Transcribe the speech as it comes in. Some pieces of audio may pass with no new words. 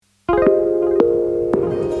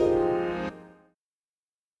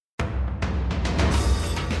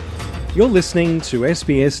You're listening to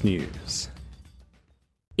SBS News.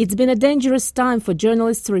 It's been a dangerous time for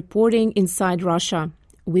journalists reporting inside Russia.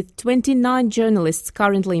 With 29 journalists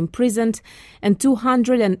currently imprisoned and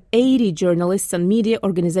 280 journalists and media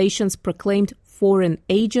organizations proclaimed foreign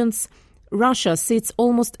agents, Russia sits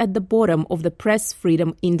almost at the bottom of the Press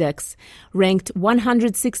Freedom Index, ranked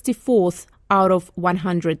 164th out of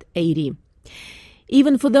 180.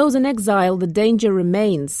 Even for those in exile, the danger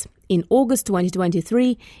remains. In August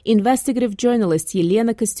 2023, investigative journalist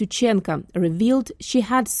Yelena Kostyuchenko revealed she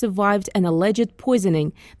had survived an alleged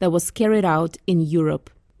poisoning that was carried out in Europe.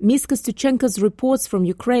 Ms. Kostyuchenko's reports from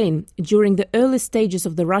Ukraine during the early stages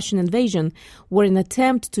of the Russian invasion were an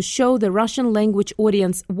attempt to show the Russian-language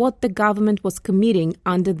audience what the government was committing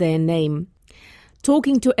under their name.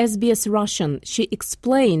 Talking to SBS Russian, she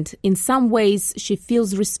explained in some ways she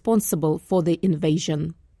feels responsible for the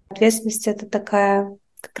invasion.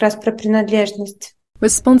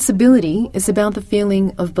 Responsibility is about the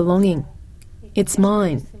feeling of belonging. It's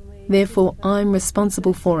mine, therefore I'm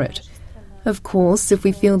responsible for it. Of course, if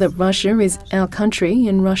we feel that Russia is our country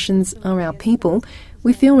and Russians are our people,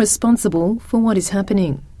 we feel responsible for what is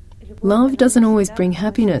happening. Love doesn't always bring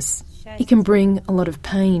happiness. It can bring a lot of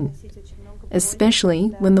pain, especially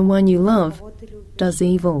when the one you love does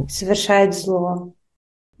evil.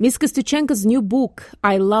 Ms. Kostyuchenko's new book,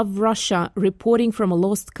 I Love Russia, Reporting from a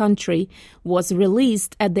Lost Country, was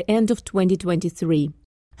released at the end of 2023.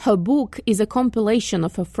 Her book is a compilation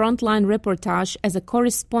of her frontline reportage as a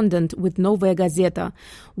correspondent with Novaya Gazeta,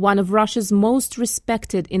 one of Russia's most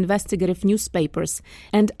respected investigative newspapers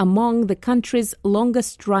and among the country's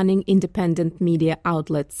longest-running independent media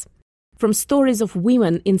outlets. From stories of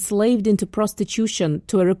women enslaved into prostitution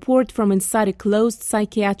to a report from inside a closed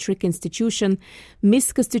psychiatric institution,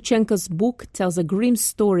 Ms. Kostyuchenko's book tells a grim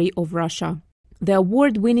story of Russia. The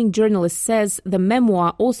award-winning journalist says the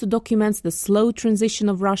memoir also documents the slow transition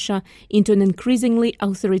of Russia into an increasingly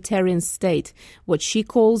authoritarian state, what she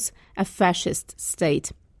calls a fascist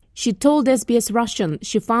state. She told SBS Russian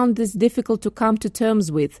she found this difficult to come to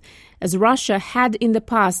terms with, as Russia had in the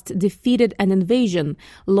past defeated an invasion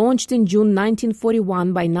launched in June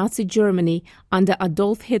 1941 by Nazi Germany under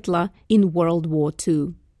Adolf Hitler in World War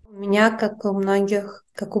II.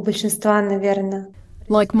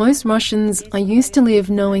 Like most Russians, I used to live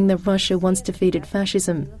knowing that Russia once defeated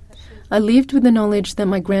fascism. I lived with the knowledge that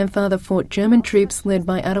my grandfather fought German troops led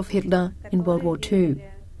by Adolf Hitler in World War II.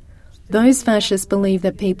 Those fascists believed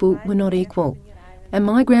that people were not equal, and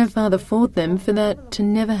my grandfather fought them for that to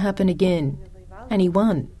never happen again, and he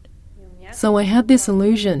won. So I had this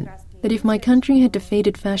illusion that if my country had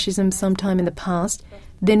defeated fascism sometime in the past,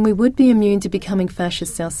 then we would be immune to becoming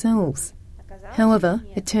fascists ourselves. However,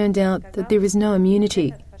 it turned out that there is no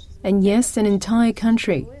immunity, and yes, an entire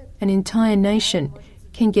country, an entire nation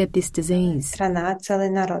can get this disease.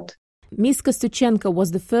 Ms. Kostyuchenko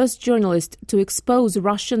was the first journalist to expose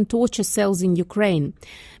Russian torture cells in Ukraine.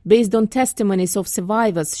 Based on testimonies of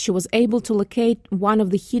survivors, she was able to locate one of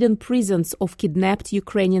the hidden prisons of kidnapped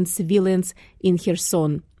Ukrainian civilians in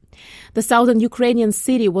Kherson. The southern Ukrainian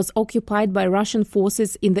city was occupied by Russian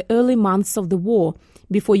forces in the early months of the war,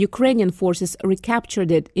 before Ukrainian forces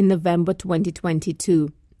recaptured it in November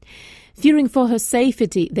 2022. Fearing for her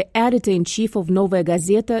safety, the editor-in-chief of Novaya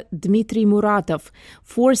Gazeta, Dmitry Muratov,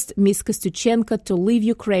 forced Ms. Kostyuchenko to leave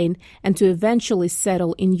Ukraine and to eventually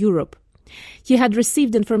settle in Europe. He had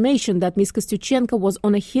received information that Ms. Kostyuchenko was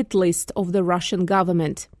on a hit list of the Russian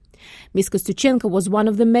government. Ms. Kostyuchenko was one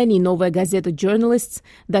of the many Novaya Gazeta journalists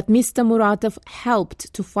that Mr. Muratov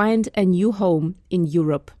helped to find a new home in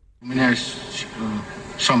Europe.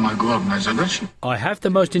 I have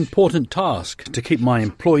the most important task, to keep my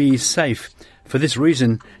employees safe. For this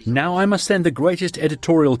reason, now I must send the greatest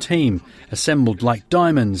editorial team, assembled like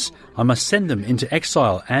diamonds. I must send them into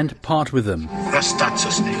exile and part with them.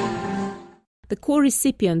 The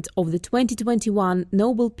co-recipient of the 2021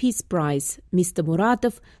 Nobel Peace Prize, Mr.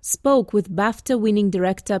 Muratov, spoke with BAFTA-winning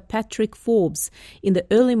director Patrick Forbes in the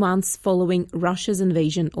early months following Russia's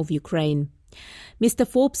invasion of Ukraine. Mr.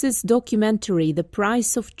 Forbes' documentary The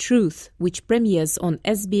Price of Truth, which premieres on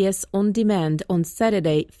SBS On Demand on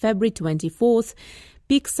Saturday, February 24th,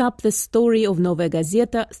 picks up the story of Novaya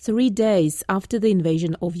Gazeta 3 days after the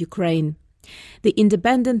invasion of Ukraine. The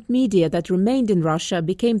independent media that remained in Russia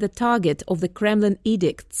became the target of the Kremlin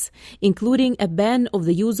edicts, including a ban of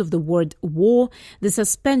the use of the word war, the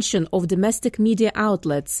suspension of domestic media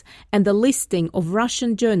outlets, and the listing of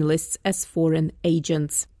Russian journalists as foreign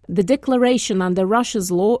agents. The declaration under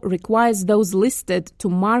Russia's law requires those listed to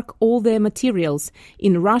mark all their materials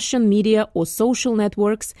in Russian media or social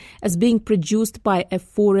networks as being produced by a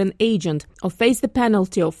foreign agent or face the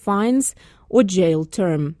penalty of fines or jail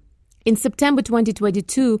term. In September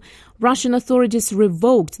 2022, Russian authorities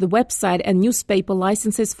revoked the website and newspaper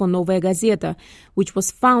licenses for Novaya Gazeta, which was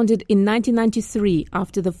founded in 1993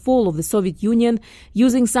 after the fall of the Soviet Union,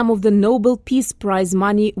 using some of the Nobel Peace Prize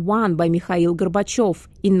money won by Mikhail Gorbachev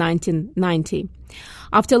in 1990.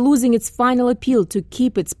 After losing its final appeal to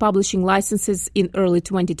keep its publishing licenses in early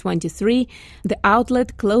 2023, the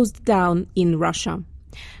outlet closed down in Russia.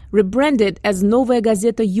 Rebranded as Novaya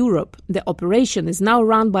Gazeta Europe, the operation is now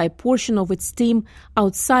run by a portion of its team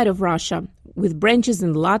outside of Russia, with branches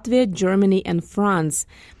in Latvia, Germany and France,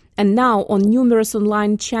 and now on numerous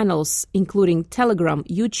online channels, including Telegram,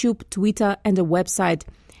 YouTube, Twitter and a website,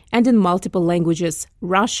 and in multiple languages,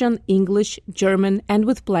 Russian, English, German, and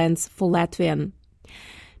with plans for Latvian.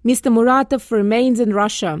 Mr. Muratov remains in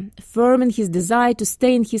Russia, firm in his desire to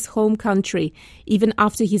stay in his home country, even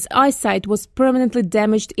after his eyesight was permanently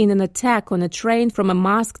damaged in an attack on a train from a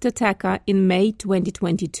masked attacker in May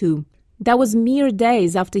 2022. That was mere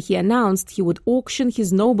days after he announced he would auction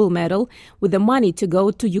his Nobel medal with the money to go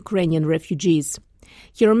to Ukrainian refugees.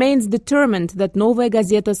 He remains determined that Novaya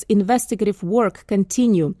Gazeta's investigative work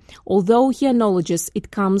continue, although he acknowledges it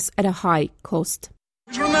comes at a high cost.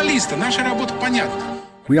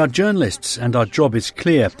 We are journalists and our job is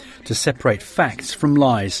clear, to separate facts from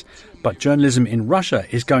lies. But journalism in Russia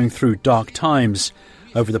is going through dark times.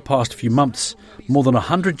 Over the past few months, more than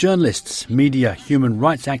 100 journalists, media, human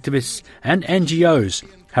rights activists and NGOs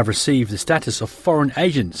have received the status of foreign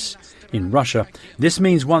agents. In Russia, this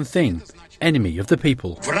means one thing: enemy of the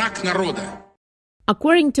people.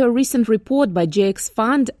 According to a recent report by JX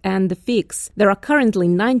Fund and The Fix, there are currently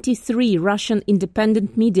 93 Russian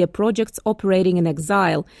independent media projects operating in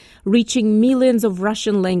exile, reaching millions of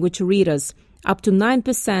Russian-language readers, up to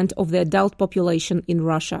 9% of the adult population in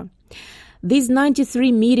Russia. These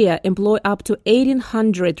 93 media employ up to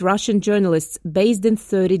 1,800 Russian journalists based in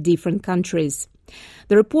 30 different countries.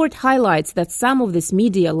 The report highlights that some of these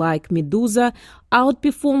media, like Meduza,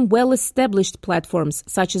 outperform well-established platforms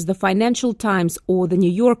such as the Financial Times or the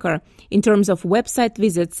New Yorker in terms of website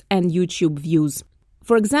visits and YouTube views.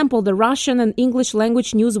 For example, the Russian and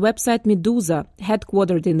English-language news website Meduza,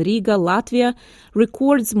 headquartered in Riga, Latvia,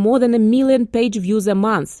 records more than 1 million page views a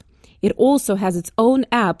month. It also has its own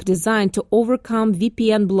app designed to overcome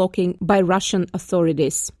VPN blocking by Russian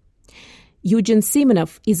authorities. Eugen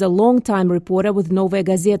Simonov is a long-time reporter with Novaya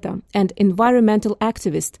Gazeta and environmental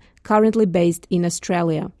activist currently based in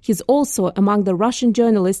Australia. He's also among the Russian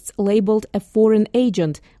journalists labeled a foreign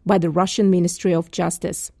agent by the Russian Ministry of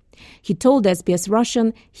Justice. He told SBS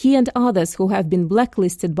Russian he and others who have been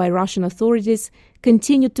blacklisted by Russian authorities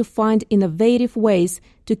continue to find innovative ways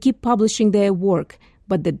to keep publishing their work,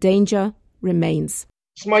 but the danger remains.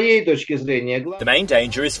 The main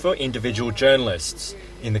danger is for individual journalists.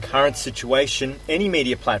 In the current situation, any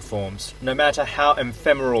media platforms, no matter how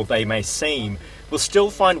ephemeral they may seem, will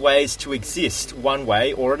still find ways to exist one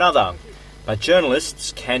way or another. But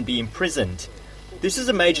journalists can be imprisoned. This is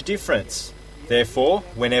a major difference. Therefore,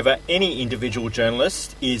 whenever any individual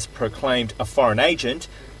journalist is proclaimed a foreign agent,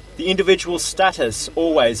 the individual status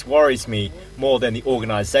always worries me more than the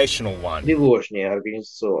organizational one.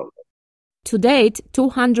 To date,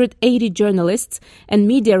 280 journalists and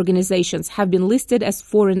media organizations have been listed as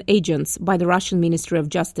foreign agents by the Russian Ministry of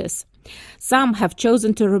Justice. Some have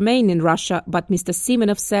chosen to remain in Russia, but Mr.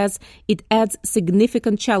 Simonov says it adds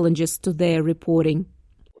significant challenges to their reporting.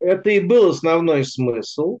 The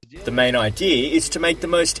main idea is to make the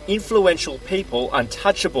most influential people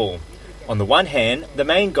untouchable. On the one hand, the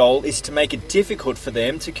main goal is to make it difficult for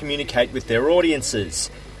them to communicate with their audiences.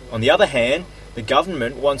 On the other hand, the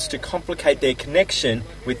government wants to complicate their connection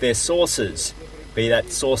with their sources, be that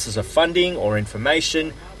sources of funding or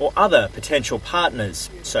information or other potential partners,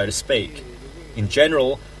 so to speak. In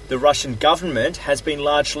general, the Russian government has been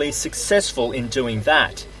largely successful in doing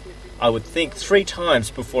that. I would think 3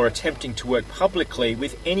 times before attempting to work publicly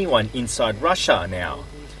with anyone inside Russia now,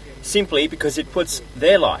 simply because it puts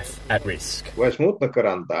their life at risk.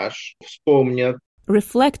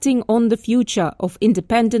 Reflecting on the future of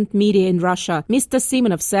independent media in Russia, Mr.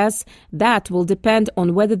 Simonov says that will depend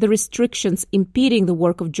on whether the restrictions impeding the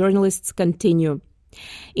work of journalists continue.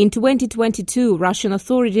 In 2022, Russian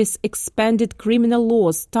authorities expanded criminal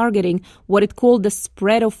laws targeting what it called the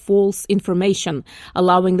spread of false information,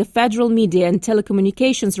 allowing the federal media and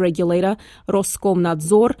telecommunications regulator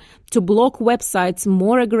Roskomnadzor to block websites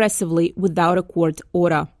more aggressively without a court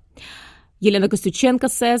order. Елена Kostюченko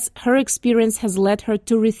says her experience has led her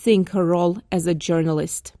to rethink her role as a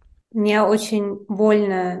journalist. Мне очень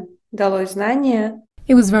больно далось знание.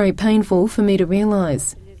 It was very painful for me to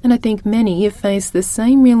realise, and I think many have faced the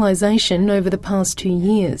same realisation over the past 2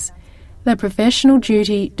 years, that professional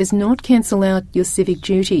duty does not cancel out your civic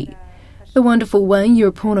duty. The wonderful way you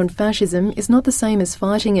report on fascism is not the same as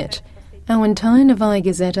fighting it. Our entire Novaya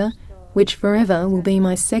Gazeta, which forever will be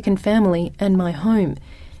my second family and my home,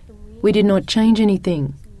 we did not change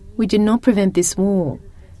anything. We did not prevent this war,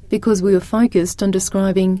 because we were focused on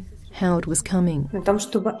describing how it was coming. На том,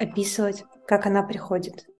 чтобы описывать, как она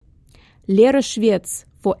приходит. Lera Shvets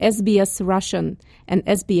for SBS Russian and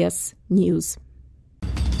SBS News.